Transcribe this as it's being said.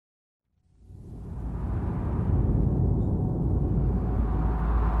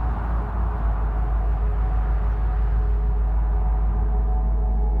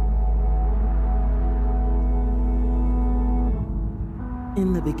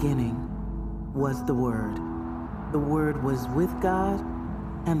In the beginning was the Word. The Word was with God,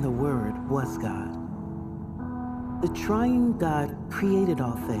 and the Word was God. The triune God created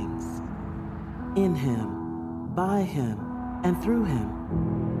all things. In Him, by Him, and through Him.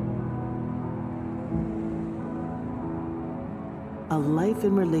 A life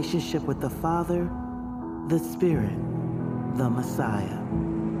in relationship with the Father, the Spirit, the Messiah.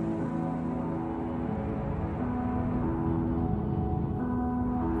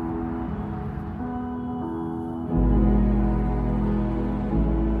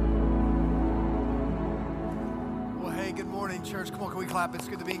 Church, come on, can we clap? It's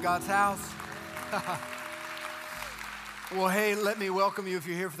good to be in God's house. Well, hey, let me welcome you if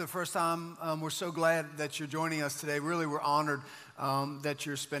you're here for the first time. We're so glad that you're joining us today. Really, we're honored that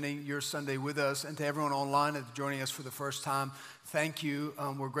you're spending your Sunday with us. And to everyone online that's joining us for the first time, thank you.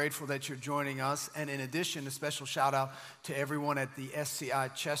 We're grateful that you're joining us. And in addition, a special shout out to everyone at the SCI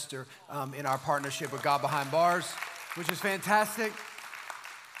Chester in our partnership with God Behind Bars, which is fantastic.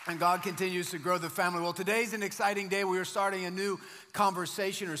 And God continues to grow the family. Well, today's an exciting day. We are starting a new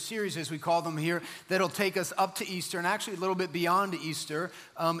conversation or series, as we call them here, that'll take us up to Easter and actually a little bit beyond Easter,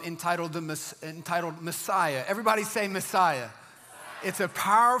 entitled Messiah. Everybody say Messiah. It's a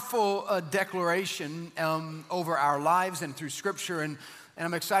powerful declaration over our lives and through Scripture, and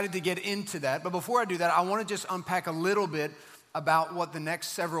I'm excited to get into that. But before I do that, I want to just unpack a little bit about what the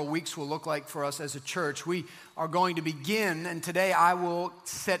next several weeks will look like for us as a church. We are going to begin, and today I will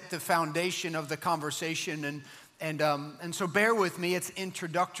set the foundation of the conversation, and so bear with me. It's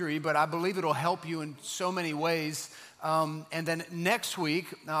introductory, but I believe it'll help you in so many ways. And then next week,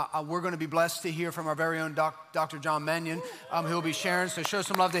 we're going to be blessed to hear from our very own Dr. John Mannion, who'll be sharing, so show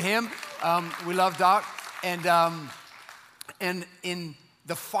some love to him. We love Doc. And in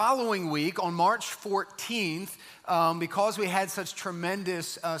the following week, on March 14th, because we had such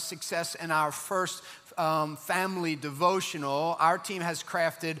tremendous success in our first family devotional, our team has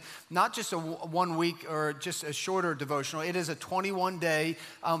crafted not just a 1 week or just a shorter devotional. It is a 21-day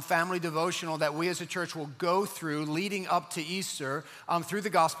family devotional that we as a church will go through leading up to Easter through the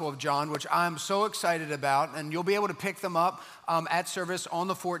Gospel of John, which I'm so excited about. And you'll be able to pick them up at service on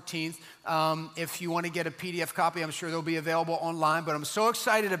the 14th. If you want to get a PDF copy, I'm sure they'll be available online, but I'm so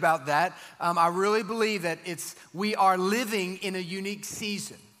excited about that. I really believe that we are living in a unique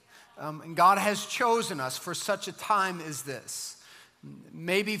season. And God has chosen us for such a time as this.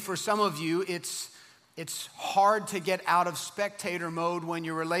 Maybe for some of you, it's hard to get out of spectator mode when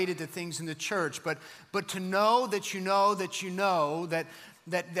you're related to things in the church, but to know that you know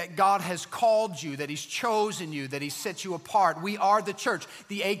that God has called you, that He's chosen you, that He set you apart. We are the church,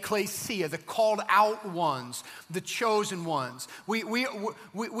 the ecclesia, the called out ones, the chosen ones.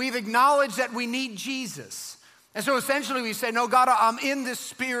 We've acknowledged that we need Jesus. And so essentially we say, no, God, I'm in this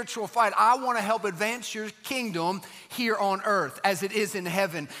spiritual fight. I want to help advance your kingdom here on earth as it is in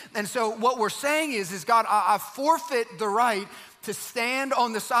heaven. And so what we're saying is God, I forfeit the right to stand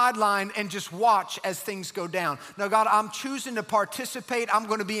on the sideline and just watch as things go down. No, God, I'm choosing to participate. I'm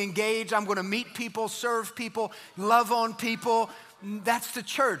going to be engaged. I'm going to meet people, serve people, love on people. That's the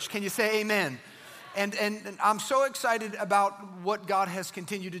church. Can you say amen? And I'm so excited about what God has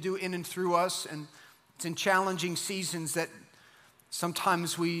continued to do in and through us. And it's in challenging seasons that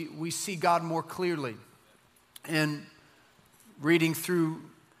sometimes we see God more clearly. And reading through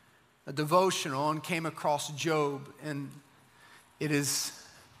a devotional and came across Job, and it is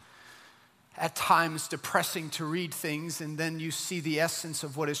at times depressing to read things, and then you see the essence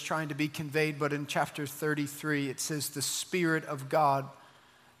of what is trying to be conveyed. But in chapter 33, it says, "The Spirit of God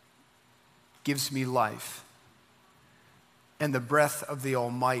gives me life, and the breath of the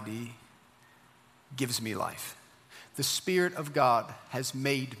Almighty gives me life." The Spirit of God has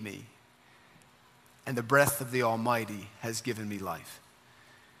made me, and the breath of the Almighty has given me life.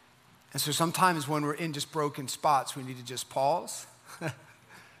 And so sometimes when we're in just broken spots, we need to just pause.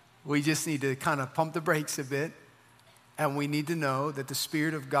 We just need to kind of pump the brakes a bit, and we need to know that the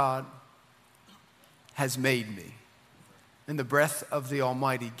Spirit of God has made me, and the breath of the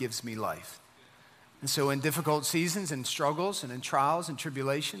Almighty gives me life. And so in difficult seasons and struggles and in trials and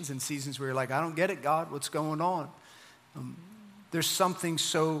tribulations and seasons where you're like, I don't get it, God, what's going on? There's something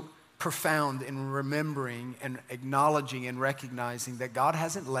so profound in remembering and acknowledging and recognizing that God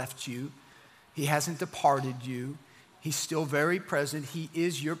hasn't left you. He hasn't departed you. He's still very present. He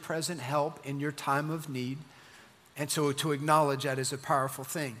is your present help in your time of need. And so to acknowledge that is a powerful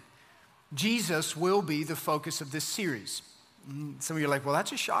thing. Jesus will be the focus of this series. Some of you are like, well,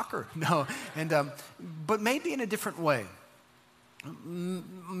 that's a shocker. No, but maybe in a different way.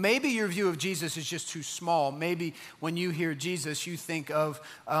 Maybe your view of Jesus is just too small. Maybe when you hear Jesus, you think of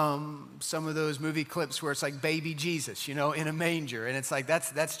some of those movie clips where it's like baby Jesus, in a manger. And it's like,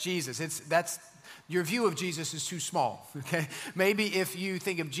 that's Jesus. Your view of Jesus is too small, okay? Maybe if you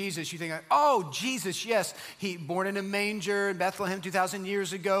think of Jesus, you think, oh, Jesus, yes. He born in a manger in Bethlehem 2,000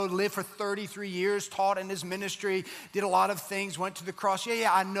 years ago, lived for 33 years, taught in his ministry, did a lot of things, went to the cross.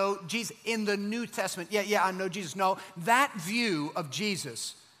 Yeah, I know Jesus. In the New Testament, yeah, I know Jesus. No, that view of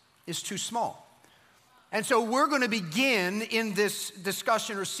Jesus is too small. And so we're going to begin in this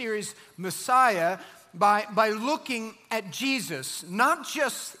discussion or series, Messiah, by looking at Jesus, not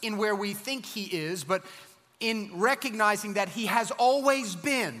just in where we think he is, but in recognizing that he has always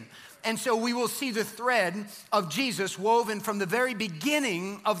been. And so we will see the thread of Jesus woven from the very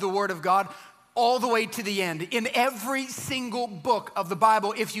beginning of the Word of God all the way to the end. In every single book of the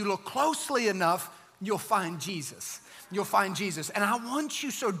Bible, if you look closely enough, you'll find Jesus. You'll find Jesus. And I want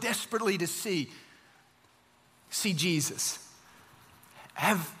you so desperately to see Jesus.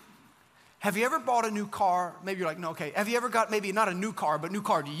 Have you ever bought a new car? Maybe you're like, no, okay. Have you ever got maybe not a new car, but new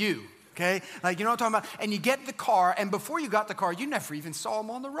car to you, okay? Like, you know what I'm talking about? And you get the car, and before you got the car, you never even saw him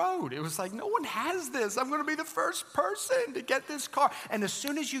on the road. It was like, no one has this. I'm going to be the first person to get this car. And as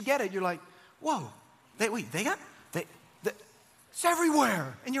soon as you get it, you're like, whoa, it's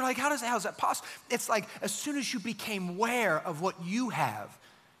everywhere. And you're like, how is that possible? It's like as soon as you became aware of what you have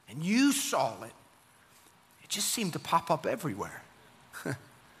and you saw it, it just seemed to pop up everywhere.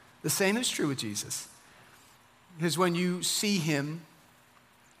 The same is true with Jesus. Because when you see him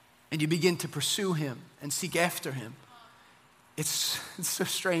and you begin to pursue him and seek after him, it's so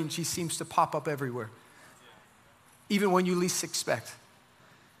strange. He seems to pop up everywhere. Even when you least expect.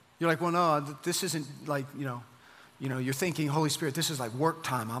 You're like, well, no, this isn't like, you're thinking, Holy Spirit, this is like work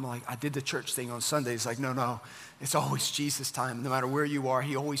time. I'm like, I did the church thing on Sunday. It's like, no, it's always Jesus time. No matter where you are,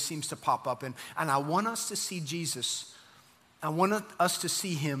 he always seems to pop up. And I want us to see Jesus. I want us to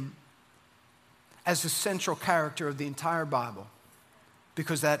see him as the central character of the entire Bible,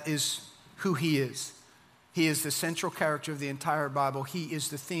 because that is who he is. He is the central character of the entire Bible. He is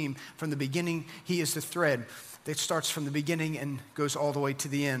the theme from the beginning. He is the thread that starts from the beginning and goes all the way to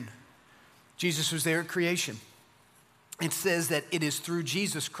the end. Jesus was there at creation. It says that it is through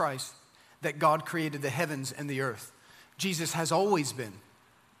Jesus Christ that God created the heavens and the earth. Jesus has always been.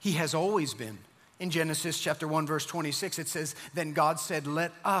 He has always been. In Genesis chapter 1, verse 26, it says, then God said,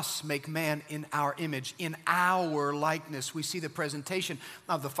 let us make man in our image, in our likeness. We see the presentation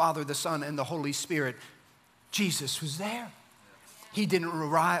of the Father, the Son, and the Holy Spirit. Jesus was there. He didn't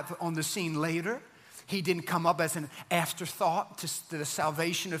arrive on the scene later. He didn't come up as an afterthought to the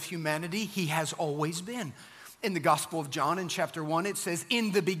salvation of humanity. He has always been. In the Gospel of John, in chapter 1, it says,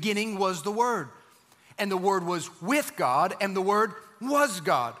 in the beginning was the Word, and the Word was with God, and the Word was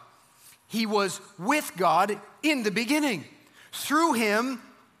God. He was with God in the beginning. Through him,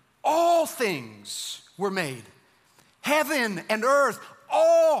 all things were made. Heaven and earth,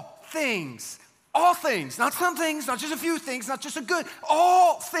 all things, not some things, not just a few things, not just a good,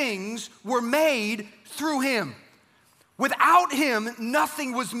 all things were made through him. Without him,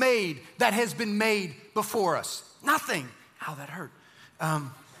 nothing was made that has been made before us. Nothing. Ow, that hurt.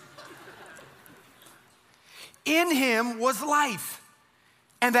 In him was life.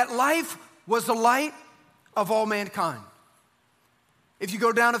 And that life was the light of all mankind. If you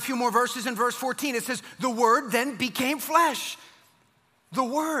go down a few more verses in verse 14, it says, the Word then became flesh. The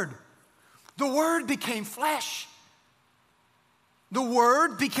Word became flesh. The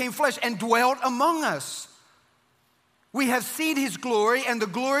Word became flesh and dwelt among us. We have seen his glory and the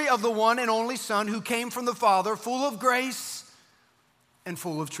glory of the one and only Son who came from the Father, full of grace and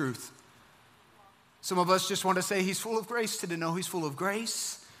full of truth. Some of us just want to say he's full of grace today. No, he's full of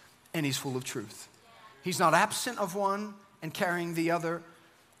grace and he's full of truth. He's not absent of one and carrying the other.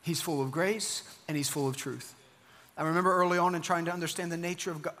 He's full of grace and he's full of truth. I remember early on in trying to understand the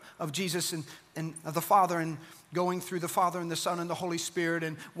nature of God, of Jesus and of the Father, and going through the Father and the Son and the Holy Spirit,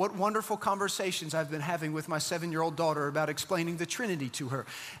 and what wonderful conversations I've been having with my 7-year-old daughter about explaining the Trinity to her.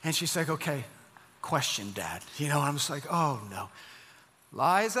 And she's like, okay, question, Dad. I'm just like, oh no.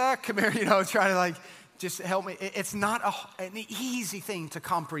 Liza, come here, try to just help me. It's not an easy thing to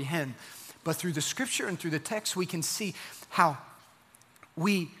comprehend, but through the scripture and through the text, we can see how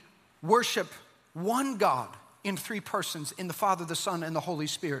we worship one God in 3 persons, in the Father, the Son, and the Holy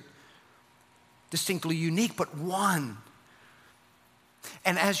Spirit. Distinctly unique, but one.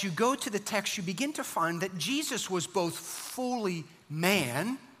 And as you go to the text, you begin to find that Jesus was both fully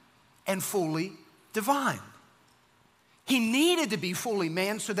man and fully divine. He needed to be fully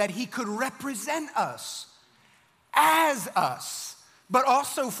man so that he could represent us as us, but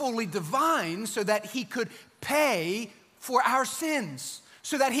also fully divine so that he could pay for our sins,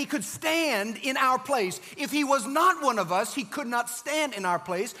 so that he could stand in our place. If he was not one of us, he could not stand in our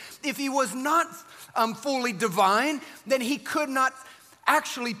place. If he was not fully divine, then he could not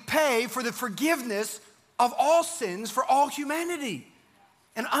actually pay for the forgiveness of all sins for all humanity.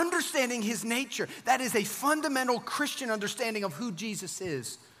 And understanding his nature, that is a fundamental Christian understanding of who Jesus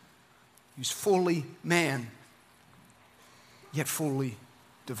is. He's fully man, yet fully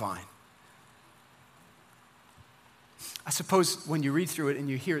divine. I suppose when you read through it and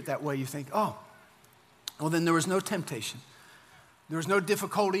you hear it that way, you think, oh, well, then there was no temptation. There was no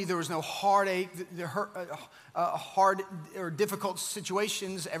difficulty. There was no heartache, hard or difficult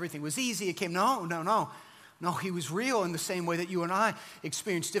situations. Everything was easy. It came, no. No, he was real in the same way that you and I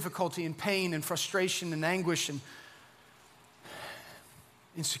experience difficulty and pain and frustration and anguish and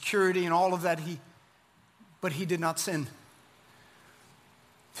insecurity and all of that. But he did not sin.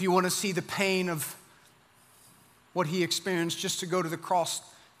 If you want to see the pain of what he experienced, just to go to the cross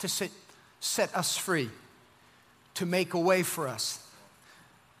to set us free, to make a way for us.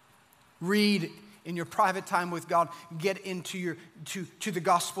 Read in your private time with God, get into to the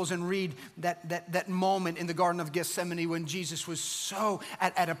Gospels and read that moment in the Garden of Gethsemane when Jesus was so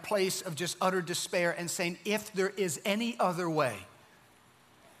at a place of just utter despair and saying, if there is any other way,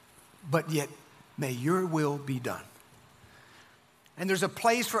 but yet may your will be done. And there's a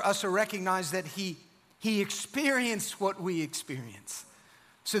place for us to recognize that he experienced what we experience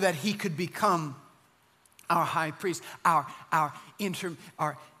so that he could become our high priest, our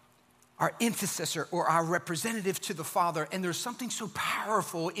intercessor or our representative to the Father. And there's something so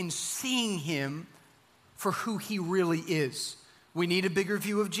powerful in seeing him for who he really is. We need a bigger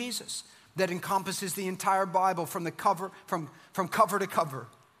view of Jesus that encompasses the entire Bible from cover to cover.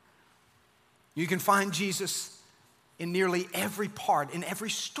 You can find Jesus in nearly every part, in every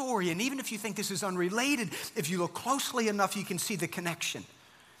story. And even if you think this is unrelated, if you look closely enough, you can see the connection.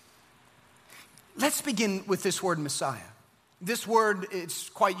 Let's begin with this word Messiah. This word, it's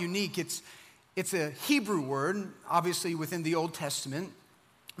quite unique. It's a Hebrew word, obviously within the Old Testament,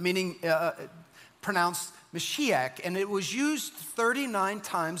 meaning pronounced Mashiach. And it was used 39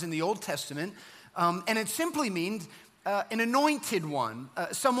 times in the Old Testament. And it simply means an anointed one,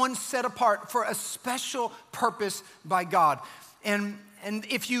 someone set apart for a special purpose by God. And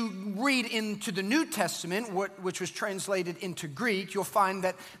if you read into the New Testament, which was translated into Greek, you'll find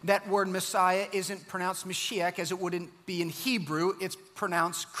that word Messiah isn't pronounced Mashiach as it wouldn't be in Hebrew. It's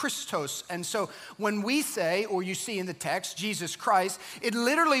pronounced Christos. And so when we say, or you see in the text, Jesus Christ, it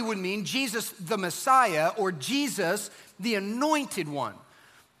literally would mean Jesus the Messiah or Jesus the Anointed One.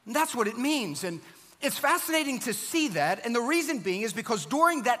 And that's what it means. And it's fascinating to see that. And the reason being is because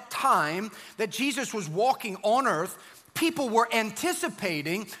during that time that Jesus was walking on earth, people were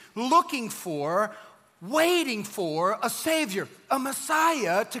anticipating, looking for, waiting for a Savior, a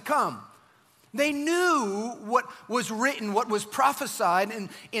Messiah to come. They knew what was written, what was prophesied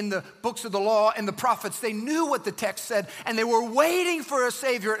in the books of the law and the prophets. They knew what the text said, and they were waiting for a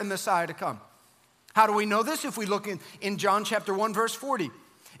Savior and Messiah to come. How do we know this? If we look in John chapter 1, verse 40.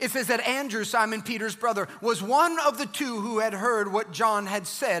 It says that Andrew, Simon Peter's brother, was one of the two who had heard what John had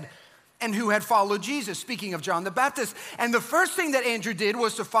said and who had followed Jesus, speaking of John the Baptist. And the first thing that Andrew did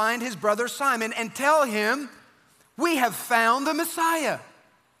was to find his brother Simon and tell him, we have found the Messiah,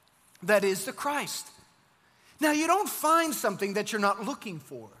 that is the Christ. Now, you don't find something that you're not looking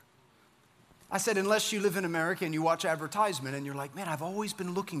for. I said, unless you live in America and you watch advertisement and you're like, man, I've always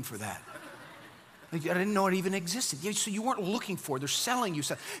been looking for that. Like, I didn't know it even existed. So you weren't looking for it. They're selling you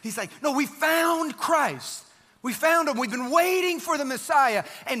stuff. He's like, no, we found Christ. We found him. We've been waiting for the Messiah,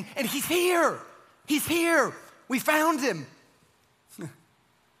 and he's here. He's here. We found him.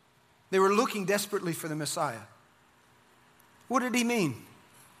 They were looking desperately for the Messiah. What did he mean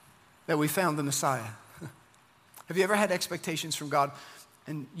that we found the Messiah? Have you ever had expectations from God,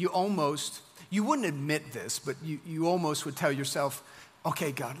 and you wouldn't admit this, but you almost would tell yourself,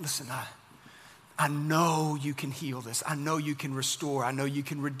 okay, God, listen, I know you can heal this. I know you can restore. I know you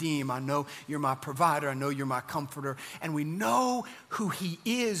can redeem. I know you're my provider. I know you're my comforter. And we know who he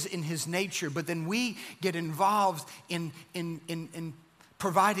is in his nature, but then we get involved in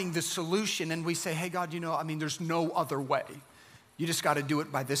providing the solution, and we say, hey, God, there's no other way. You just got to do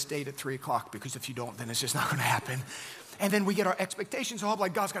it by this date at 3 o'clock, because if you don't, then it's just not going to happen. And then we get our expectations all up,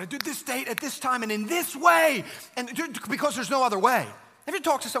 like God's got to do this date at this time and in this way, and because there's no other way. Have you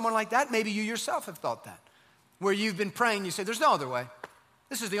talked to someone like that? Maybe you yourself have thought that, where you've been praying, you say, there's no other way.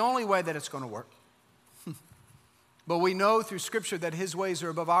 This is the only way that it's going to work. But we know through Scripture that his ways are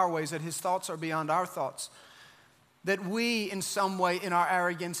above our ways, that his thoughts are beyond our thoughts. that we, in some way, in our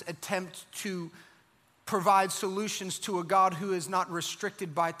arrogance, attempt to provide solutions to a God who is not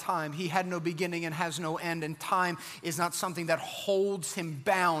restricted by time. He had no beginning and has no end, and time is not something that holds him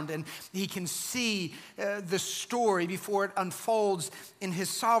bound, and he can see the story before it unfolds in his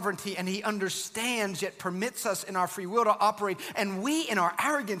sovereignty, and he understands yet permits us in our free will to operate. And we, in our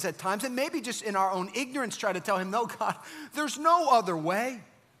arrogance at times, and maybe just in our own ignorance, try to tell him, no, God, there's no other way.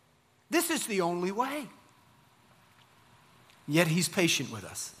 This is the only way. Yet he's patient with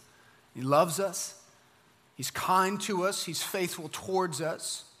us. He loves us. He's kind to us. He's faithful towards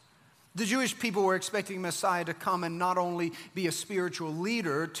us. The Jewish people were expecting Messiah to come and not only be a spiritual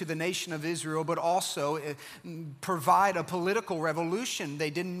leader to the nation of Israel, but also provide a political revolution.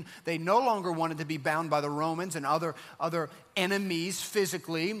 They no longer wanted to be bound by the Romans and other enemies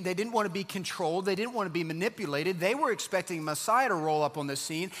physically. They didn't want to be controlled. They didn't want to be manipulated. They were expecting Messiah to roll up on the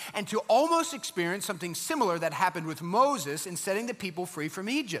scene and to almost experience something similar that happened with Moses in setting the people free from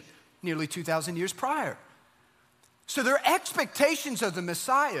Egypt nearly 2,000 years prior. So their expectations of the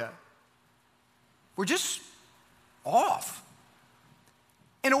Messiah were just off.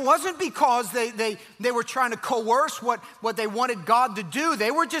 And it wasn't because they were trying to coerce what they wanted God to do.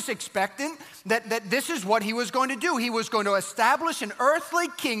 They were just expecting that this is what he was going to do. He was going to establish an earthly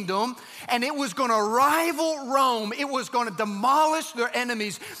kingdom, and it was going to rival Rome. It was going to demolish their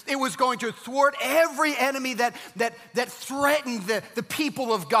enemies. It was going to thwart every enemy that threatened the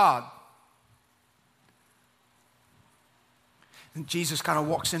people of God. And Jesus kind of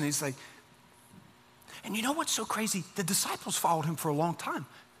walks in and he's like, and you know what's so crazy? The disciples followed him for a long time,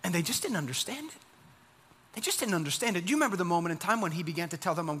 and they just didn't understand it. They just didn't understand it. Do you remember the moment in time when he began to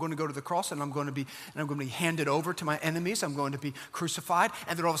tell them, I'm going to go to the cross and I'm going to be handed over to my enemies. I'm going to be crucified.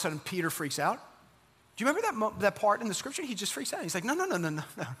 And then all of a sudden Peter freaks out. Do you remember that part in the scripture? He just freaks out. He's like, no.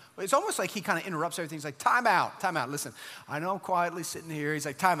 It's almost like he kind of interrupts everything. He's like, time out. Listen, I know I'm quietly sitting here. He's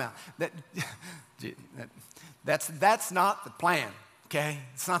like, time out. That's not the plan, okay?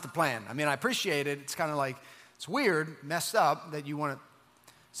 It's not the plan. I mean, I appreciate it. It's kind of like, it's weird, messed up that you want to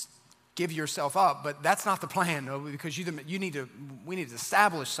give yourself up, but that's not the plan, no, because we need to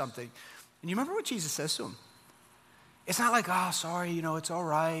establish something. And you remember what Jesus says to him? It's not like, oh, sorry, it's all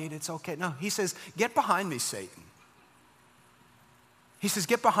right, it's okay. No, he says, get behind me, Satan. He says,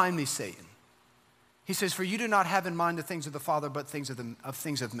 get behind me, Satan. He says, for you do not have in mind the things of the Father, but things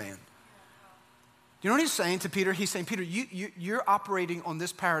of man. You know what he's saying to Peter? He's saying, Peter, you're operating on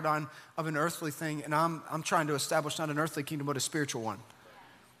this paradigm of an earthly thing, and I'm trying to establish not an earthly kingdom, but a spiritual one.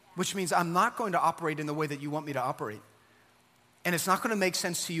 Which means I'm not going to operate in the way that you want me to operate. And it's not going to make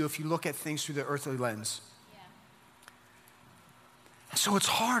sense to you if you look at things through the earthly lens. Yeah. So it's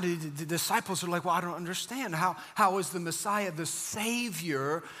hard. The disciples are like, well, I don't understand. How is the Messiah, the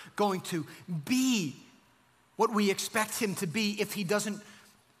Savior, going to be what we expect him to be if he doesn't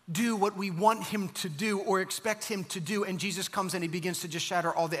do what we want him to do or expect him to do? And Jesus comes and he begins to just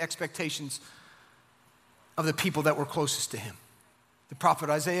shatter all the expectations of the people that were closest to him. The prophet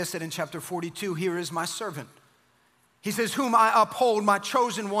Isaiah said in chapter 42, here is my servant. He says, whom I uphold, my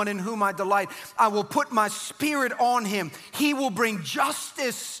chosen one in whom I delight. I will put my spirit on him. He will bring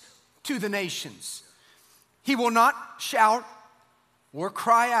justice to the nations. He will not shout or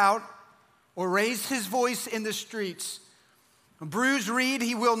cry out or raise his voice in the streets. A bruised reed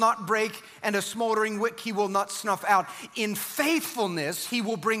he will not break, and a smoldering wick he will not snuff out. In faithfulness he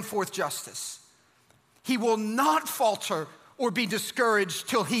will bring forth justice. He will not falter or be discouraged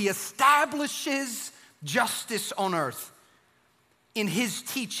till he establishes justice on earth. In his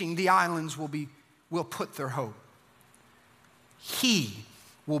teaching the islands will put their hope. He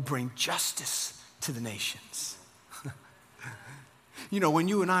will bring justice to the nations. When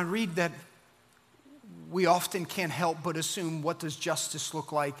you and I read that, we often can't help but assume, what does justice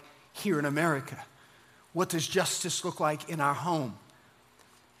look like here in America? What does justice look like in our home?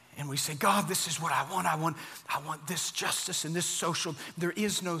 And we say, God, this is what I want. I want this justice and this social. There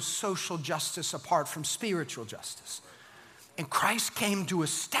is no social justice apart from spiritual justice. And Christ came to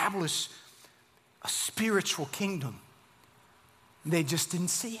establish a spiritual kingdom. They just didn't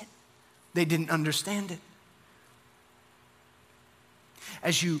see it. They didn't understand it.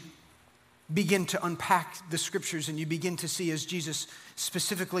 As you begin to unpack the scriptures and you begin to see, as Jesus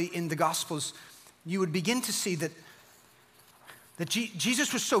specifically in the Gospels, you would begin to see that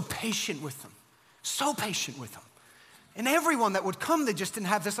Jesus was so patient with them, so patient with them. And everyone that would come, they just didn't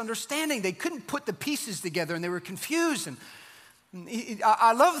have this understanding. They couldn't put the pieces together and they were confused. And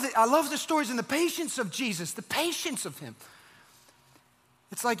I love the stories and the patience of Jesus, the patience of him.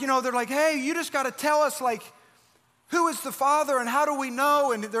 It's like, they're like, hey, you just got to tell us, like, who is the Father and how do we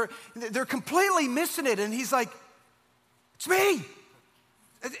know? And they're completely missing it. And he's like, It's me.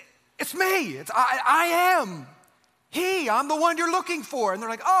 It's me. I am he. I'm the one you're looking for. And they're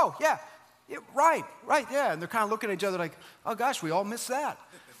like, oh, yeah, right, yeah. And they're kind of looking at each other like, oh, gosh, we all missed that.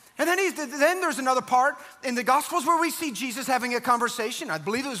 And then there's another part in the Gospels where we see Jesus having a conversation. I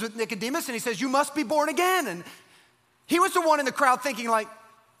believe it was with Nicodemus, and he says, you must be born again. And he was the one in the crowd thinking like,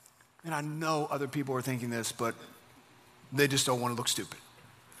 and I know other people are thinking this, but they just don't want to look stupid.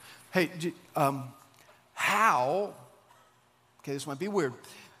 Hey, how, okay, this might be weird,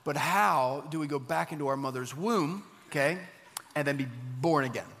 but how do we go back into our mother's womb, okay, and then be born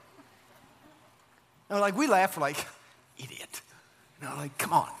again? And like, we laugh, we're like, idiot. You know, like,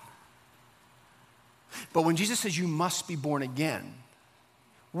 come on. But when Jesus says you must be born again,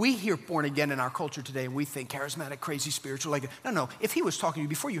 we hear born again in our culture today and we think charismatic, crazy, spiritual. Like, no. If he was talking to you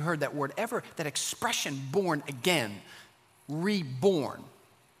before you heard that word ever, that expression born again, reborn,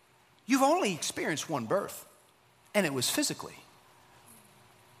 you've only experienced one birth, and it was physically.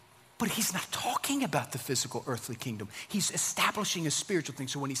 But he's not talking about the physical earthly kingdom. He's establishing a spiritual thing.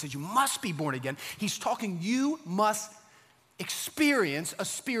 So when he says you must be born again, he's talking you must experience a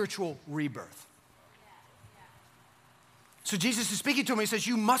spiritual rebirth. So Jesus is speaking to him. He says,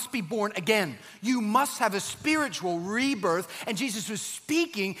 you must be born again. You must have a spiritual rebirth. And Jesus was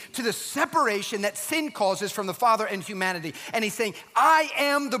speaking to the separation that sin causes from the Father and humanity. And he's saying, I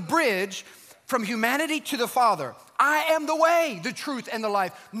am the bridge from humanity to the Father. I am the way, the truth, and the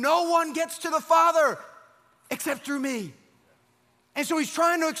life. No one gets to the Father except through me. And so he's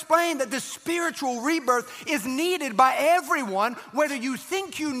trying to explain that the spiritual rebirth is needed by everyone, whether you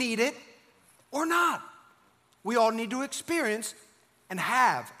think you need it or not. We all need to experience and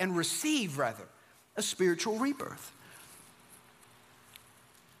have and receive, rather, a spiritual rebirth.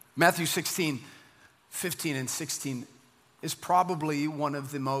 Matthew 16, 15 and 16 is probably one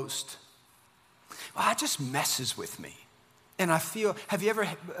of the most, it just messes with me. And I feel, have you ever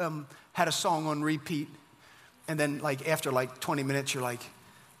had a song on repeat and then like after like 20 minutes you're like,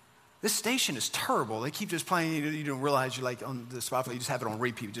 this station is terrible. They keep just playing, you don't realize you're like on the Spotify, you just have it on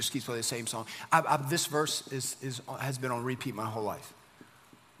repeat, it just keeps playing the same song. This verse has been on repeat my whole life.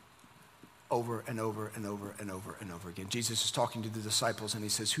 Over and over and over and over and over again. Jesus is talking to the disciples and he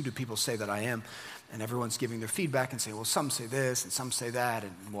says, who do people say that I am? And everyone's giving their feedback and saying, well, some say this and some say that.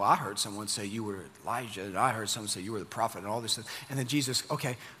 And well, I heard someone say you were Elijah and I heard someone say you were the prophet and all this stuff. And then Jesus,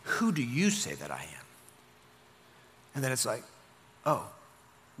 okay, who do you say that I am? And then it's like, oh,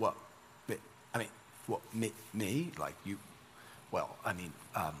 well, me? Like you? Well, I mean,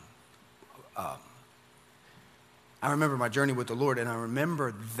 I remember my journey with the Lord, and I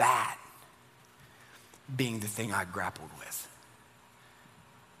remember that being the thing I grappled with.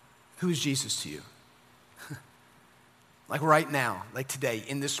 Who is Jesus to you? Like right now, like today,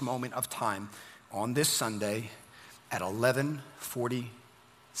 in this moment of time, on this Sunday at 11:47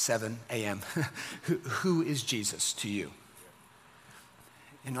 a.m., who is Jesus to you?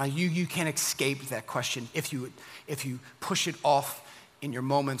 And you can't escape that question. If you push it off in your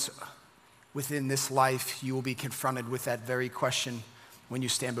moments within this life, you will be confronted with that very question when you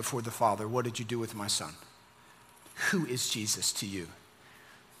stand before the Father. What did you do with my son? Who is Jesus to you?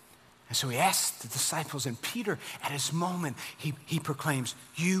 And so he asked the disciples, and Peter, at his moment, he proclaims,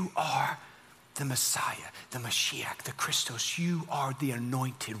 you are the Messiah, the Mashiach, the Christos. You are the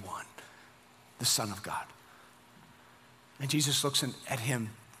anointed one, the Son of God. And Jesus looks at him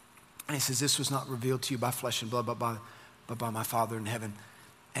and he says, this was not revealed to you by flesh and blood, but by my Father in heaven.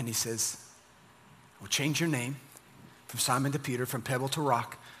 And he says, we'll change your name from Simon to Peter, from pebble to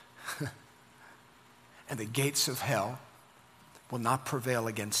rock. And the gates of hell will not prevail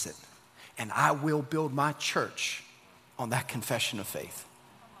against it. And I will build my church on that confession of faith,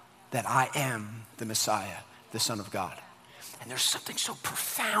 that I am the Messiah, the Son of God. And there's something so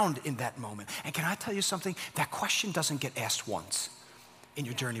profound in that moment. And can I tell you something? That question doesn't get asked once in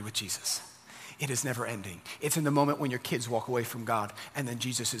your journey with Jesus. It is never ending. It's in the moment when your kids walk away from God, and then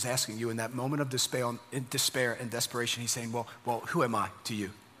Jesus is asking you in that moment of despair and desperation, he's saying, well, who am I to you?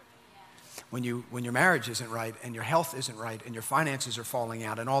 When your marriage isn't right, and your health isn't right, and your finances are falling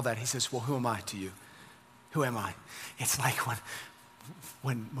out, and all that, he says, well, who am I to you? Who am I? It's like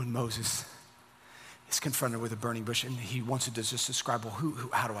when Moses is confronted with a burning bush, and he wants to just describe, well,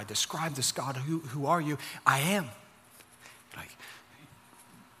 how do I describe this God? Who are you? I am. Like,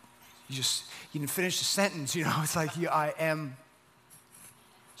 you didn't finish the sentence, you know, it's like, I am.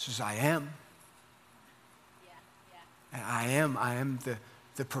 It says, I am. And I am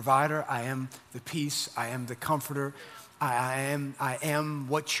the provider, I am the peace, I am the comforter, I am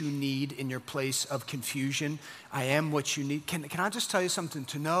what you need in your place of confusion. I am what you need. Can I just tell you something?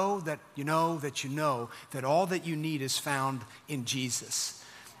 To know that you know that you know that all that you need is found in Jesus.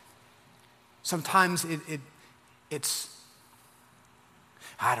 Sometimes it's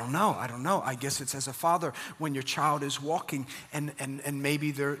I don't know. I guess it's as a father when your child is walking and maybe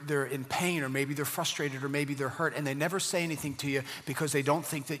they're in pain, or maybe they're frustrated, or maybe they're hurt, and they never say anything to you because they don't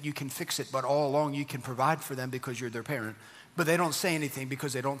think that you can fix it, but all along you can provide for them because you're their parent. But they don't say anything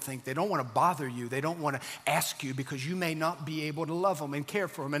because they don't want to bother you. They don't want to ask you because you may not be able to love them and care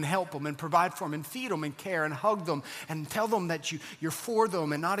for them and help them and provide for them and feed them and care and hug them and tell them that you're for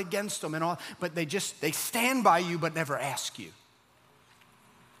them and not against them and all. But they stand by you but never ask you.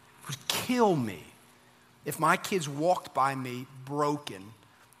 It would kill me if my kids walked by me broken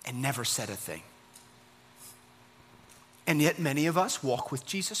and never said a thing. And yet many of us walk with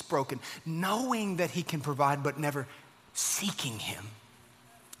Jesus broken, knowing that he can provide but never seeking him,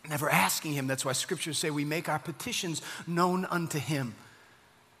 never asking him. That's why scriptures say we make our petitions known unto him.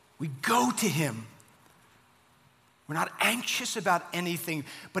 We go to him. We're not anxious about anything,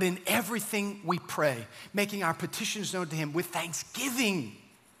 but in everything we pray, making our petitions known to him with thanksgiving.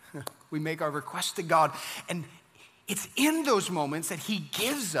 We make our request to God, and it's in those moments that he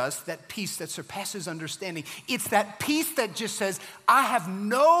gives us that peace that surpasses understanding. It's that peace that just says, I have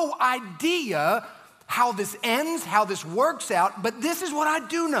no idea how this ends, how this works out, but this is what I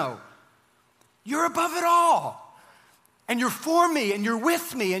do know. You're above it all, and you're for me, and you're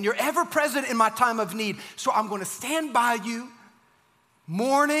with me, and you're ever present in my time of need. So I'm going to stand by you,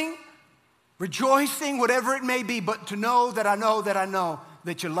 mourning, rejoicing, whatever it may be, but to know that I know that I know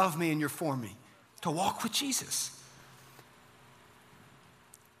that you love me and you're for me, to walk with Jesus.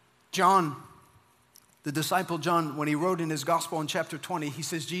 John, the disciple John, when he wrote in his gospel in chapter 20, he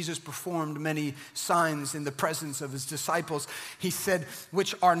says Jesus performed many signs in the presence of his disciples. He said,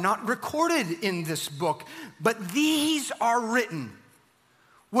 which are not recorded in this book, but these are written.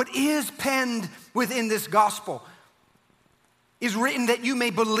 What is penned within this gospel is written that you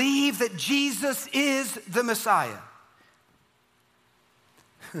may believe that Jesus is the Messiah.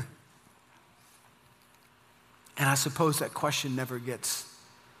 And I suppose that question never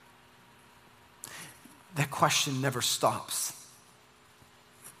stops.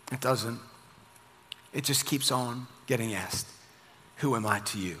 It doesn't. It just keeps on getting asked. Who am I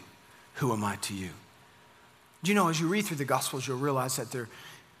to you? Who am I to you? Do you know, as you read through the Gospels, you'll realize that there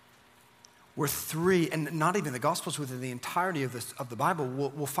were three, and not even the Gospels, within the entirety of the Bible,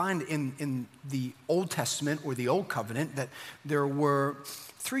 we'll find in the Old Testament or the Old Covenant that there were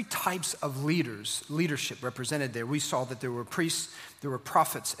three types of leadership represented there. We saw that there were priests, there were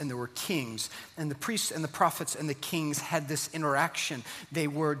prophets, and there were kings. And the priests and the prophets and the kings had this interaction. They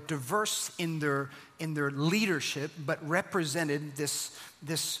were diverse in their leadership, but represented this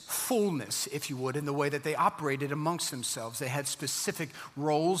fullness, if you would, in the way that they operated amongst themselves. They had specific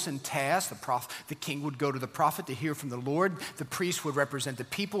roles and tasks. The king would go to the prophet to hear from the Lord. The priest would represent the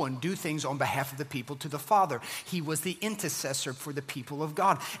people and do things on behalf of the people to the Father. He was the intercessor for the people of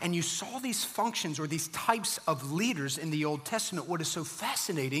God. And you saw these functions or these types of leaders in the Old Testament. What is so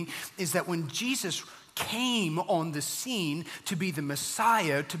fascinating is that when Jesus came on the scene to be the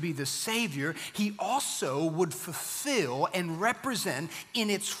Messiah, to be the Savior, he also would fulfill and represent in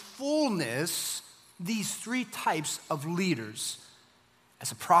its fullness these three types of leaders: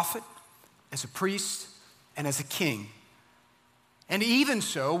 as a prophet, as a priest, and as a king. And even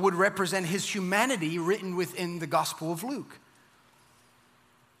so would represent his humanity written within the Gospel of Luke.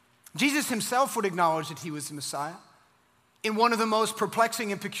 Jesus himself would acknowledge that he was the Messiah in one of the most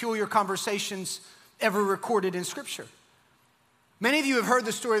perplexing and peculiar conversations ever recorded in Scripture. Many of you have heard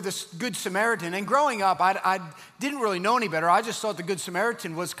the story of this Good Samaritan, and growing up, I didn't really know any better. I just thought the Good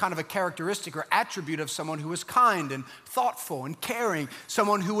Samaritan was kind of a characteristic or attribute of someone who was kind and thoughtful and caring,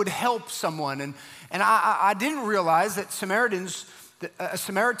 someone who would help someone. And I didn't realize that a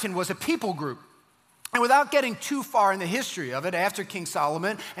Samaritan was a people group. And without getting too far in the history of it, after King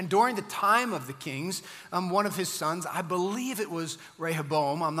Solomon and during the time of the kings, one of his sons, I believe it was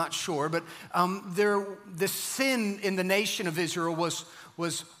Rehoboam, I'm not sure, but the sin in the nation of Israel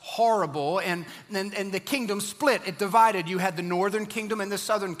was horrible, and the kingdom split. It divided. You had the northern kingdom and the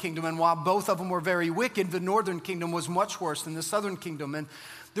southern kingdom, and while both of them were very wicked, the northern kingdom was much worse than the southern kingdom. And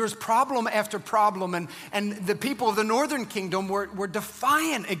there was problem after problem, and the people of the northern kingdom were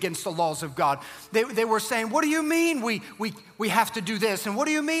defiant against the laws of God. They were saying, what do you mean we have to do this? And what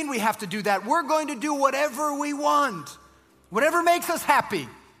do you mean we have to do that? We're going to do whatever we want, whatever makes us happy.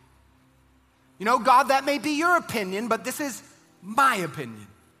 You know, God, that may be your opinion, but this is my opinion.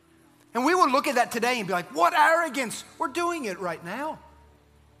 And we will look at that today and be like, what arrogance? We're doing it right now.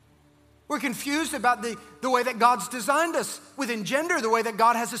 We're confused about the way that God's designed us within gender, the way that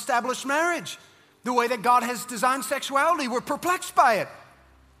God has established marriage, the way that God has designed sexuality. We're perplexed by it.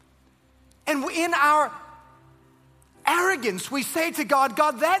 And in our arrogance, we say to God,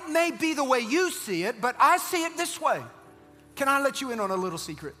 God, that may be the way you see it, but I see it this way. Can I let you in on a little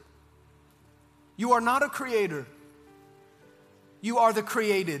secret? You are not a creator. You are the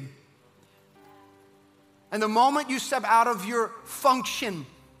created. And the moment you step out of your function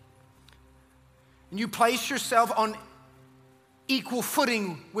and you place yourself on equal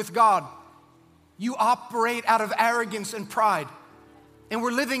footing with God, you operate out of arrogance and pride. And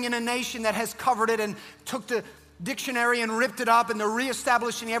we're living in a nation that has covered it and took the dictionary and ripped it up, and they're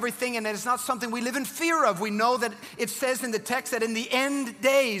reestablishing everything, and it's not something we live in fear of. We know that it says in the text that in the end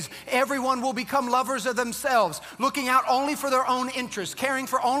days, everyone will become lovers of themselves, looking out only for their own interests, caring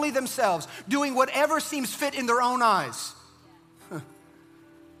for only themselves, doing whatever seems fit in their own eyes.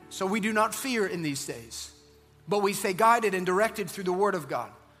 So we do not fear in these days, but we stay guided and directed through the Word of God.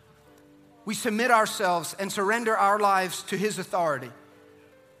 We submit ourselves and surrender our lives to His authority.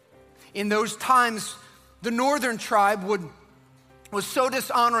 In those times, the northern tribe was so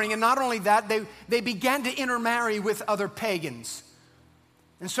dishonoring, and not only that, they began to intermarry with other pagans.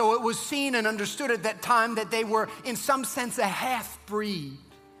 And so it was seen and understood at that time that they were, in some sense, a half-breed.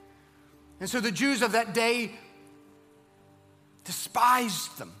 And so the Jews of that day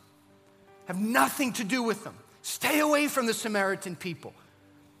despised them, have nothing to do with them. Stay away from the Samaritan people.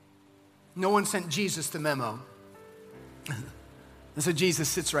 No one sent Jesus the memo. And so Jesus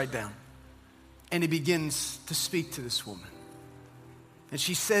sits right down. And he begins to speak to this woman. And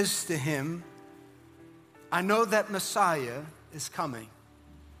she says to him, I know that Messiah is coming.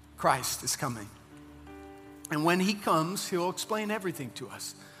 Christ is coming. And when he comes, he'll explain everything to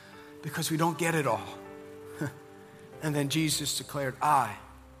us because we don't get it all. And then Jesus declared, I,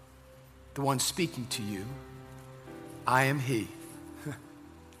 the one speaking to you, I am he.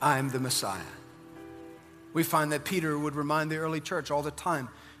 I am the Messiah. We find that Peter would remind the early church all the time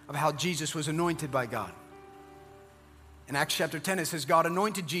of how Jesus was anointed by God. In Acts chapter 10, it says, God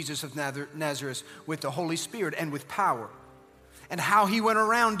anointed Jesus of Nazareth with the Holy Spirit and with power, and how he went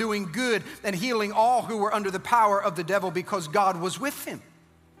around doing good and healing all who were under the power of the devil because God was with him.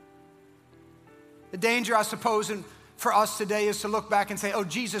 The danger, I suppose, for us today is to look back and say, oh,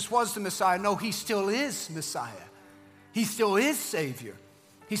 Jesus was the Messiah. No, he still is Messiah. He still is Savior.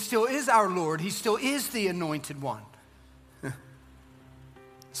 He still is our Lord. He still is the anointed one.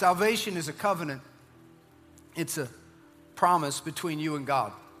 Salvation is a covenant. It's a promise between you and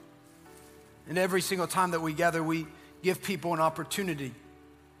God. And every single time that we gather, we give people an opportunity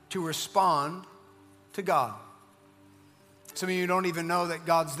to respond to God. Some of you don't even know that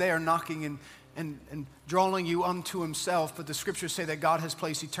God's there knocking and drawing you unto himself, but the scriptures say that God has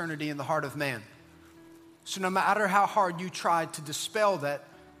placed eternity in the heart of man. So no matter how hard you try to dispel that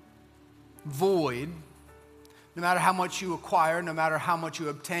void, no matter how much you acquire, no matter how much you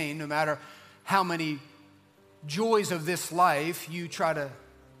obtain, no matter how many joys of this life you try to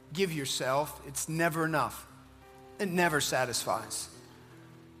give yourself, it's never enough. It never satisfies.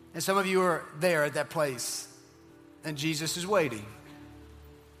 And some of you are there at that place, and Jesus is waiting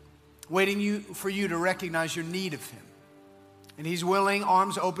for you to recognize your need of him. And he's willing,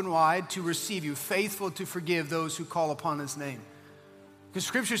 arms open wide, to receive you, faithful to forgive those who call upon his name. Because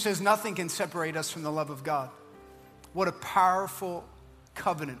scripture says nothing can separate us from the love of God. What a powerful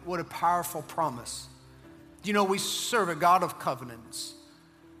covenant. What a powerful promise. Do you know we serve a God of covenants?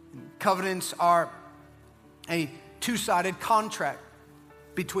 Covenants are a two-sided contract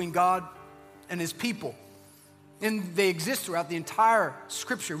between God and his people. And they exist throughout the entire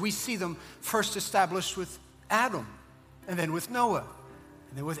scripture. We see them first established with Adam, and then with Noah,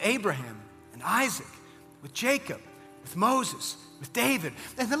 and then with Abraham and Isaac, with Jacob, with Moses, with David,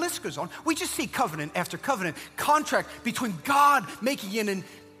 and the list goes on. We just see covenant after covenant, contract between God making it and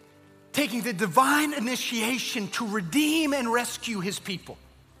taking the divine initiation to redeem and rescue his people.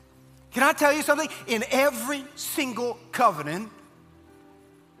 Can I tell you something? In every single covenant,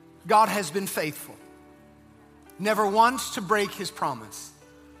 God has been faithful. Never once to break his promise.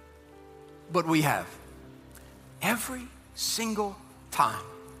 But we have. Every single time.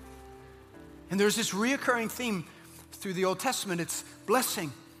 And there's this reoccurring theme through the Old Testament. It's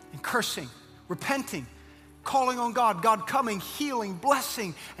blessing and cursing, repenting, calling on God, God coming, healing,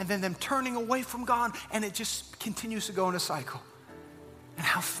 blessing, and then them turning away from God, and it just continues to go in a cycle. And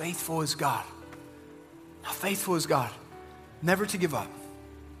how faithful is God? How faithful is God? Never to give up.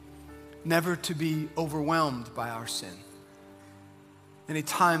 Never to be overwhelmed by our sin.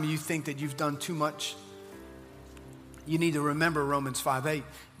 Anytime you think that you've done too much, you need to remember Romans 5:8,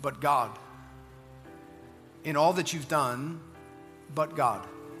 but God. In all that you've done, but God.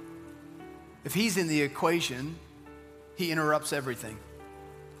 If he's in the equation, he interrupts everything.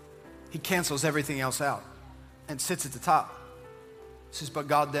 He cancels everything else out and sits at the top. It says, but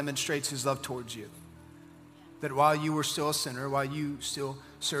God demonstrates his love towards you. That while you were still a sinner, while you still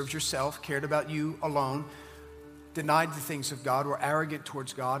served yourself, cared about you alone, denied the things of God, were arrogant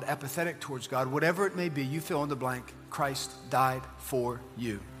towards God, apathetic towards God, whatever it may be, you fill in the blank, Christ died for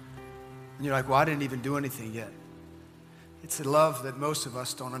you. And you're like, well, I didn't even do anything yet. It's a love that most of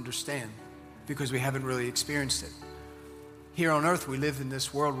us don't understand because we haven't really experienced it. Here on earth, we live in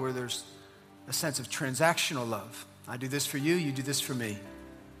this world where there's a sense of transactional love. I do this for you, you do this for me.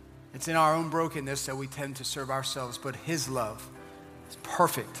 It's in our own brokenness that we tend to serve ourselves, but his love is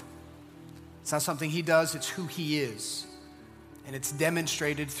perfect. It's not something he does, it's who he is. And it's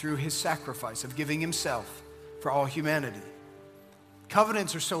demonstrated through his sacrifice of giving himself for all humanity.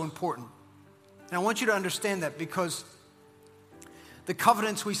 Covenants are so important. And I want you to understand that because the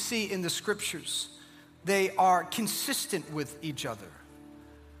covenants we see in the scriptures, they are consistent with each other.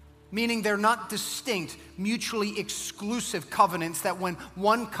 Meaning they're not distinct, mutually exclusive covenants that when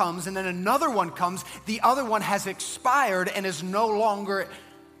one comes and then another one comes, the other one has expired and is no longer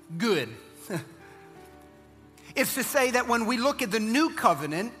good. It's to say that when we look at the new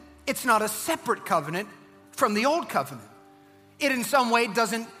covenant, it's not a separate covenant from the old covenant. It in some way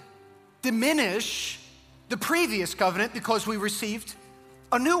doesn't diminish the previous covenant because we received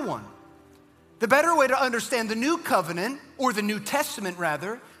a new one. The better way to understand the new covenant, or the New Testament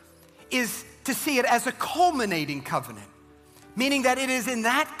rather, is to see it as a culminating covenant. Meaning that it is in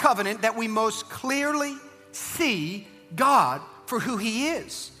that covenant that we most clearly see God for who he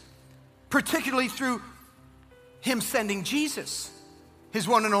is. Particularly through him sending Jesus, his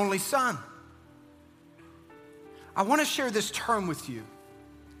one and only Son. I want to share this term with you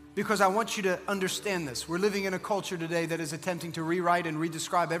because I want you to understand this. We're living in a culture today that is attempting to rewrite and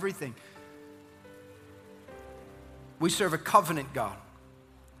redescribe everything. We serve a covenant God.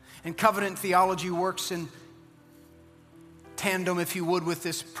 And covenant theology works in tandem, if you would, with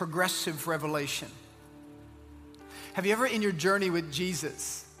this progressive revelation. Have you ever in your journey with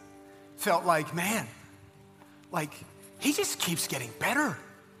Jesus felt like, man, like he just keeps getting better?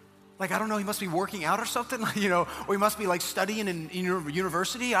 Like, I don't know, he must be working out or something, or he must be like studying in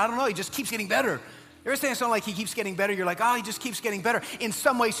university. I don't know, he just keeps getting better. You ever say something like he keeps getting better? You're like, oh, he just keeps getting better. In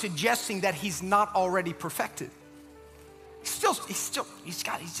some way suggesting that he's not already perfected. He's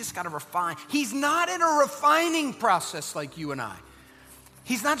just got to refine. He's not in a refining process like you and I.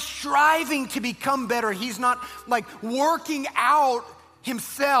 He's not striving to become better. He's not like working out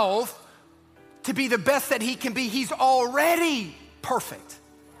himself to be the best that he can be. He's already perfect.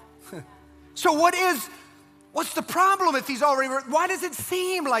 So what's the problem if he's already, why does it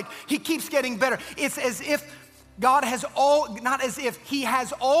seem like he keeps getting better? It's as if not as if he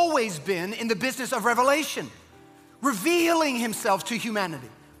has always been in the business of revelation. Revealing himself to humanity.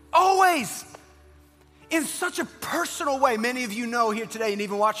 Always. In such a personal way. Many of you know here today and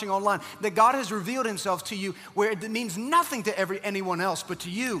even watching online that God has revealed himself to you where it means nothing to anyone else but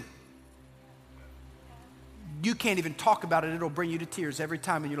to you. You can't even talk about it. It'll bring you to tears every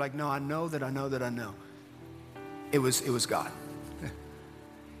time. And you're like, no, I know that I know that I know. It was God.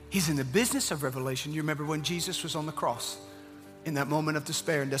 He's in the business of revelation. You remember when Jesus was on the cross in that moment of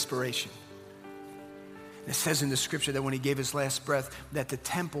despair and desperation. It says in the scripture that when he gave his last breath, that the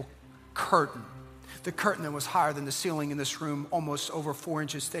temple curtain, the curtain that was higher than the ceiling in this room, almost over 4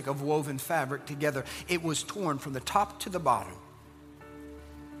 inches thick of woven fabric together, it was torn from the top to the bottom,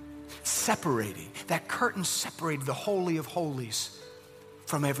 separating. That curtain separated the Holy of Holies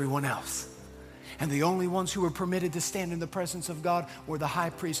from everyone else. And the only ones who were permitted to stand in the presence of God were the high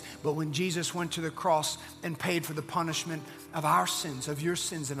priest. But when Jesus went to the cross and paid for the punishment of our sins, of your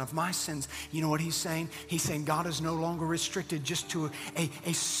sins and of my sins, you know what he's saying? He's saying God is no longer restricted just to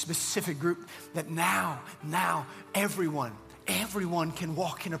a specific group. That now everyone can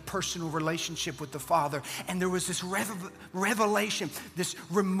walk in a personal relationship with the Father. And there was this revelation, this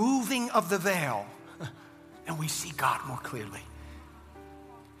removing of the veil. And we see God more clearly.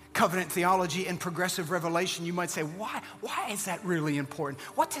 Covenant theology and progressive revelation, you might say, why is that really important?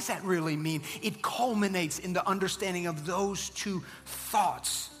 What does that really mean? It culminates in the understanding of those two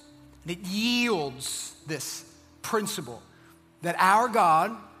thoughts. And it yields this principle that our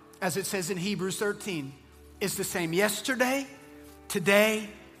God, as it says in Hebrews 13, is the same yesterday, today,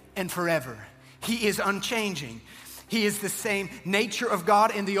 and forever. He is unchanging. He is the same nature of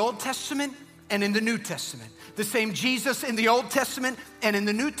God in the Old Testament and in the New Testament. The same Jesus in the Old Testament and in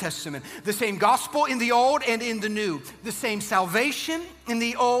the New Testament. The same gospel in the Old and in the New. The same salvation in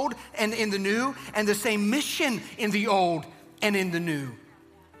the Old and in the New. And the same mission in the Old and in the New.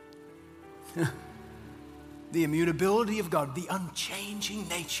 The immutability of God, the unchanging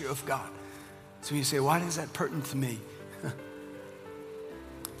nature of God. So you say, why is that pertinent to me?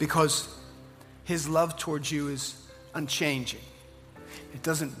 Because his love towards you is unchanging. It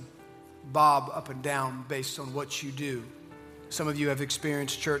doesn't bob up and down based on what you do. Some of you have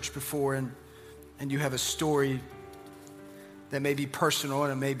experienced church before and you have a story that may be personal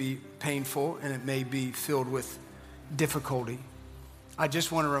and it may be painful and it may be filled with difficulty. I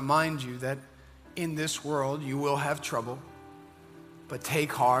just want to remind you that in this world you will have trouble, but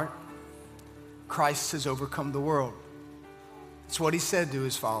take heart. Christ has overcome the world. It's what he said to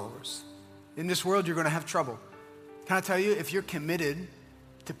his followers. In this world you're going to have trouble. Can I tell you, if you're committed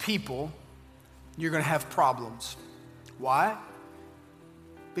to people, you're going to have problems. Why?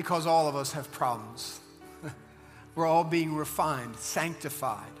 Because all of us have problems. We're all being refined,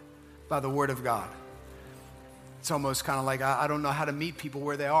 sanctified by the Word of God. It's almost kind of like I don't know how to meet people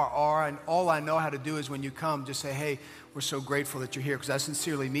where they are. All I know how to do is when you come, just say, hey, we're so grateful that you're here, because I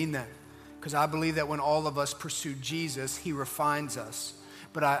sincerely mean that. Because I believe that when all of us pursue Jesus, he refines us.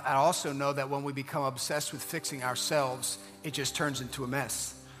 But I also know that when we become obsessed with fixing ourselves, it just turns into a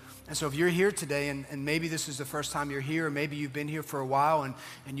mess. And so if you're here today, and maybe this is the first time you're here, or maybe you've been here for a while,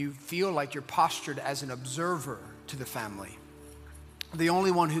 and you feel like you're postured as an observer to the family, the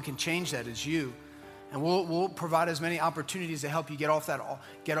only one who can change that is you. And we'll provide as many opportunities to help you get off that,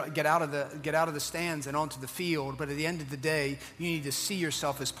 get out of the stands and onto the field. But at the end of the day, you need to see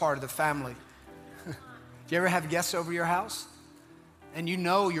yourself as part of the family. Do you ever have guests over your house? And you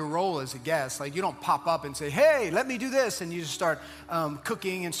know your role as a guest. Like, you don't pop up and say, hey, let me do this. And you just start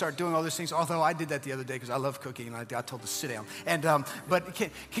cooking and start doing all those things. Although I did that the other day because I love cooking and I got told to sit down. And but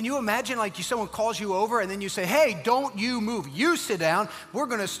can you imagine, like, someone calls you over and then you say, hey, don't you move. You sit down. We're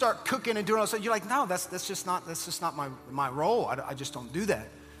going to start cooking and doing all that. You're like, no, that's just not my role. I just don't do that.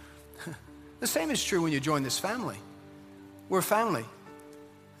 The same is true when you join this family. We're a family.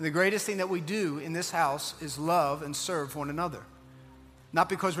 And the greatest thing that we do in this house is love and serve one another. Not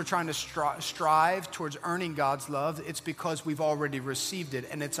because we're trying to strive towards earning God's love. It's because we've already received it,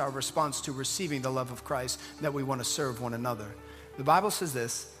 and it's our response to receiving the love of Christ that we want to serve one another. The Bible says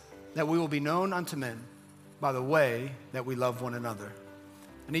this, that we will be known unto men by the way that we love one another.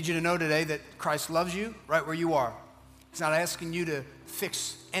 I need you to know today that Christ loves you right where you are. He's not asking you to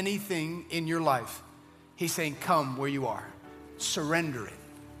fix anything in your life. He's saying, come where you are. Surrender it.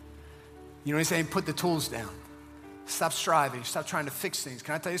 You know what he's saying? Put the tools down. Stop striving. Stop trying to fix things.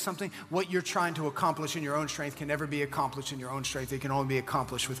 Can I tell you something? What you're trying to accomplish in your own strength can never be accomplished in your own strength. It can only be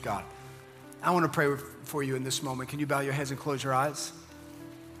accomplished with God. I want to pray for you in this moment. Can you bow your heads and close your eyes?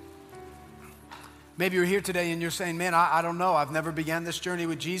 Maybe you're here today and you're saying, man, I don't know. I've never began this journey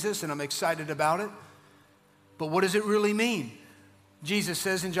with Jesus and I'm excited about it. But what does it really mean? Jesus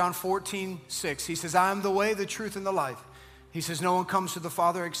says in John 14:6, he says, I am the way, the truth, and the life. He says, no one comes to the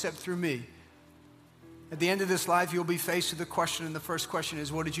Father except through me. At the end of this life, you'll be faced with the question, and the first question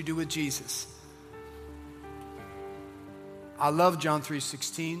is, what did you do with Jesus? I love John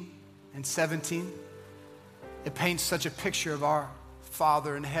 3:16 and 17. It paints such a picture of our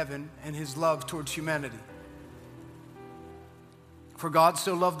Father in heaven and his love towards humanity. For God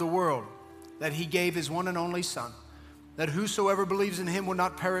so loved the world that he gave his one and only Son, that whosoever believes in him will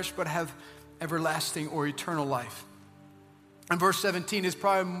not perish but have everlasting or eternal life. And verse 17 is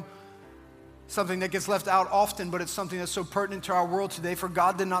probably something that gets left out often, but it's something that's so pertinent to our world today. For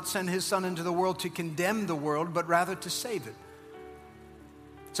God did not send his Son into the world to condemn the world, but rather to save it.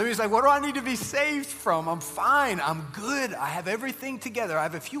 So he's like, what do I need to be saved from? I'm fine. I'm good. I have everything together. I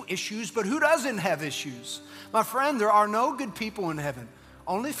have a few issues, but who doesn't have issues? My friend, there are no good people in heaven,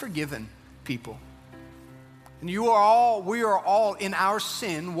 only forgiven people. And we are all in our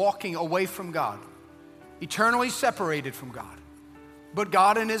sin walking away from God, eternally separated from God. But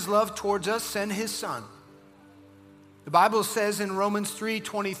God in his love towards us sent his Son. The Bible says in Romans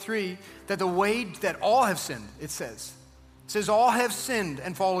 3:23 that the wage that all have sinned, it says all have sinned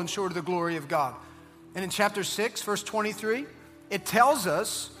and fallen short of the glory of God. And in chapter 6, verse 23, it tells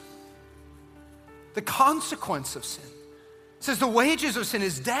us the consequence of sin. It says the wages of sin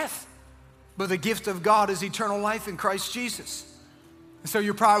is death, but the gift of God is eternal life in Christ Jesus. And so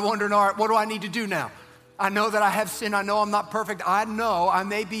you're probably wondering, all right, what do I need to do now? I know that I have sin. I know I'm not perfect. I know I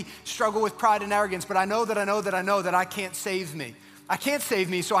maybe struggle with pride and arrogance, but I know that I can't save me. I can't save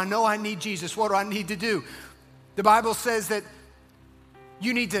me, so I know I need Jesus. What do I need to do? The Bible says that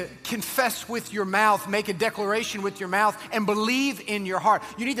You need to confess with your mouth, make a declaration with your mouth, and believe in your heart.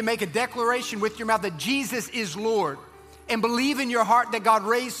 You need to make a declaration with your mouth that Jesus is Lord, and believe in your heart that God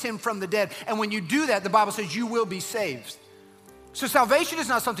raised him from the dead. And when you do that, the Bible says you will be saved. So salvation is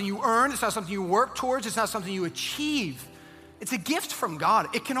not something you earn. It's not something you work towards. It's not something you achieve. It's a gift from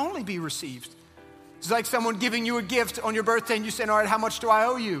God. It can only be received. It's like someone giving you a gift on your birthday and you say, all right, how much do I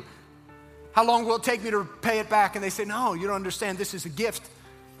owe you? How long will it take me to pay it back? And they say, no, you don't understand. This is a gift.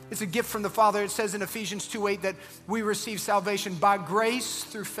 It's a gift from the Father. It says in Ephesians 2:8 that we receive salvation by grace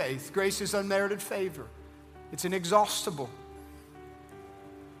through faith. Grace is unmerited favor. It's inexhaustible.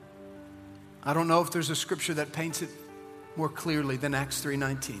 I don't know if there's a scripture that paints it more clearly than Acts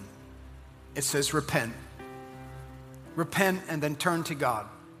 3:19. It says, repent. Repent and then turn to God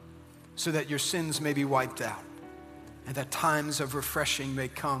so that your sins may be wiped out and that times of refreshing may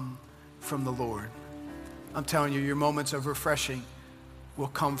come from the Lord. I'm telling you, your moments of refreshing will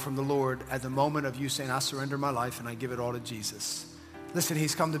come from the Lord at the moment of you saying, I surrender my life and I give it all to Jesus. Listen,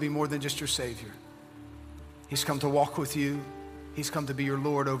 he's come to be more than just your Savior. He's come to walk with you. He's come to be your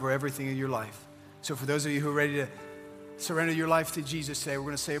Lord over everything in your life. So for those of you who are ready to surrender your life to Jesus today, we're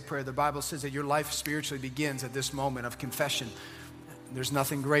going to say a prayer. The Bible says that your life spiritually begins at this moment of confession. There's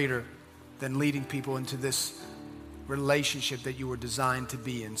nothing greater than leading people into this relationship that you were designed to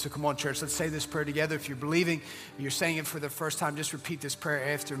be in. So come on, church, let's say this prayer together. If you're believing, you're saying it for the first time, just repeat this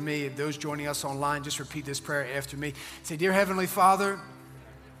prayer after me. If those joining us online, just repeat this prayer after me. Say, dear Heavenly Father,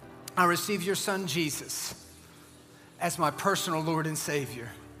 I receive your Son, Jesus, as my personal Lord and Savior.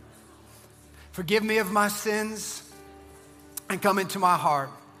 Forgive me of my sins and come into my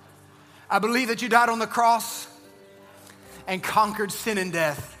heart. I believe that you died on the cross and conquered sin and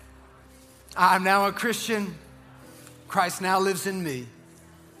death. I'm now a Christian. Christ now lives in me.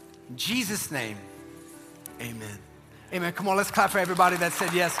 In Jesus' name, amen. Amen. Come on, let's clap for everybody that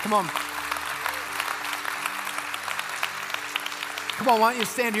said yes. Come on. Come on, why don't you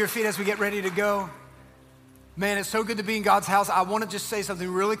stand to your feet as we get ready to go? Man, it's so good to be in God's house. I want to just say something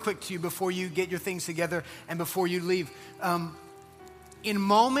really quick to you before you get your things together and before you leave. In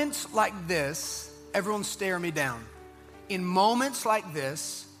moments like this, everyone stare me down. In moments like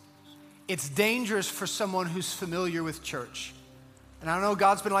this, it's dangerous for someone who's familiar with church. And I know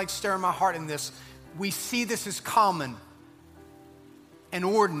God's been like stirring my heart in this. We see this as common and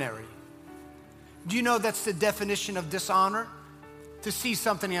ordinary. Do you know that's the definition of dishonor? To see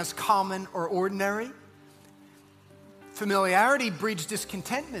something as common or ordinary? Familiarity breeds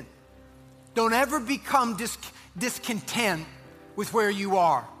discontentment. Don't ever become discontent with where you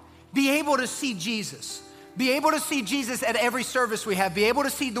are. Be able to see Jesus. Be able to see Jesus at every service we have. Be able to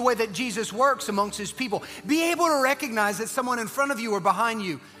see the way that Jesus works amongst his people. Be able to recognize that someone in front of you or behind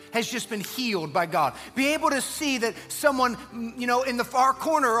you has just been healed by God. Be able to see that someone, in the far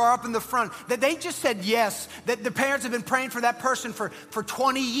corner or up in the front, that they just said yes, that the parents have been praying for that person for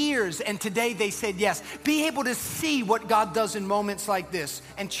 20 years and today they said yes. Be able to see what God does in moments like this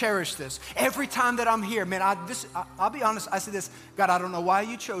and cherish this. Every time that I'm here, man, I'll be honest, I say this, God, I don't know why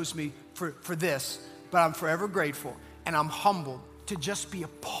you chose me for this, but I'm forever grateful and I'm humbled to just be a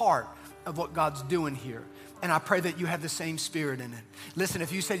part of what God's doing here. And I pray that you have the same spirit in it. Listen,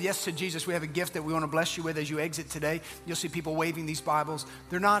 if you said yes to Jesus, we have a gift that we want to bless you with as you exit today. You'll see people waving these Bibles.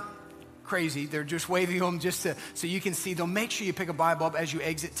 They're not crazy. They're just waving them so you can see them. Make sure you pick a Bible up as you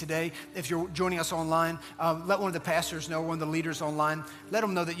exit today. If you're joining us online, let one of the pastors know, one of the leaders online. Let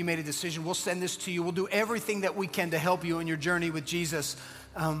them know that you made a decision. We'll send this to you. We'll do everything that we can to help you in your journey with Jesus.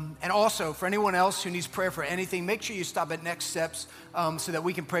 And also, for anyone else who needs prayer for anything, make sure you stop at Next Steps so that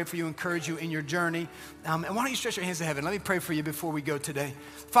we can pray for you, encourage you in your journey. And why don't you stretch your hands to heaven? Let me pray for you before we go today.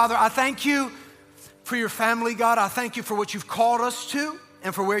 Father, I thank you for your family, God. I thank you for what you've called us to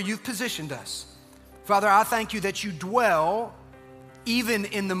and for where you've positioned us. Father, I thank you that you dwell even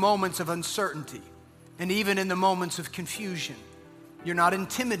in the moments of uncertainty and even in the moments of confusion. You're not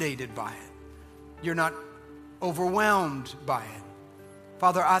intimidated by it. You're not overwhelmed by it.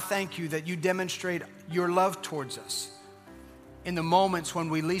 Father, I thank you that you demonstrate your love towards us in the moments when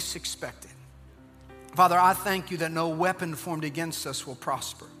we least expect it. Father, I thank you that no weapon formed against us will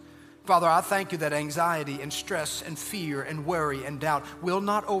prosper. Father, I thank you that anxiety and stress and fear and worry and doubt will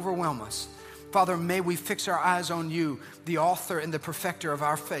not overwhelm us. Father, may we fix our eyes on you, the author and the perfecter of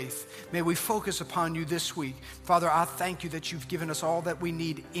our faith. May we focus upon you this week. Father, I thank you that you've given us all that we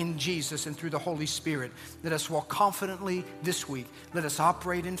need in Jesus and through the Holy Spirit. Let us walk confidently this week. Let us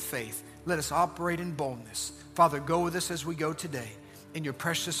operate in faith. Let us operate in boldness. Father, go with us as we go today. In your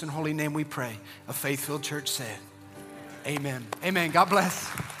precious and holy name we pray. A faith-filled church said, amen. Amen. God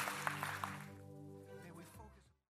bless.